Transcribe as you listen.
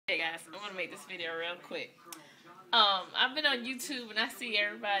guys, I'm gonna make this video real quick. I've been on YouTube and I see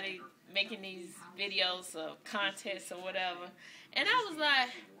everybody making these videos of contests or whatever, and I was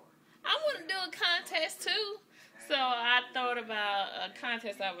like, I want to do a contest too. So I thought about a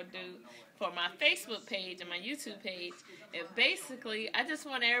contest I would do for my Facebook page and my YouTube page, and basically I just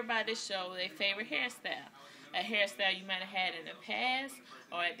want everybody to show their favorite hairstyle. A hairstyle you might have had in the past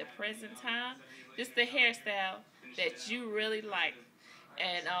or at the present time. Just the hairstyle that you really like.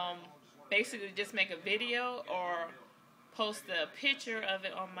 And basically just make a video or post a picture of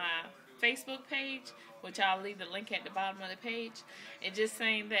it on my Facebook page, which I'll leave the link at the bottom of the page, and just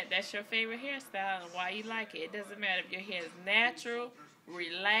saying that that's your favorite hairstyle and why you like it. It doesn't matter if your hair is natural,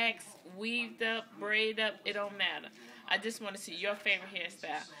 relaxed, weaved up, braided up, it don't matter. I just want to see your favorite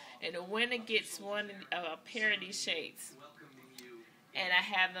hairstyle. And the winner gets one of a pair of these shades. And I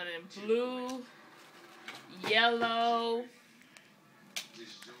have them in blue, yellow,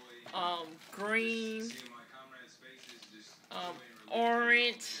 green,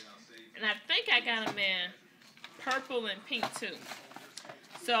 orange, and I think I got them in purple and pink too.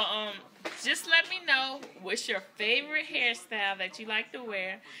 So just let me know what's your favorite hairstyle that you like to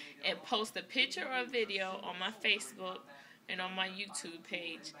wear, and post a picture or video on my Facebook and on my YouTube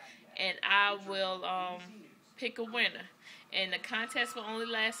page, and I will pick a winner. And the contest will only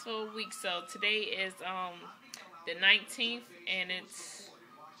last for a week. So today is the 19th, and it's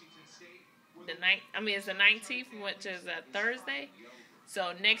the 19th, which is a Thursday.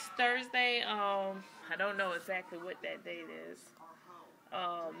 So next Thursday, I don't know exactly what that date is.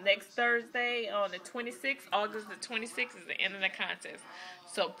 Next Thursday on the 26th, August the 26th, is the end of the contest.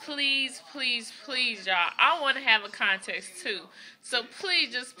 So please, please, please, y'all, I want to have a contest too. So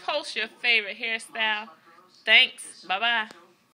please just post your favorite hairstyle. Thanks. Bye-bye.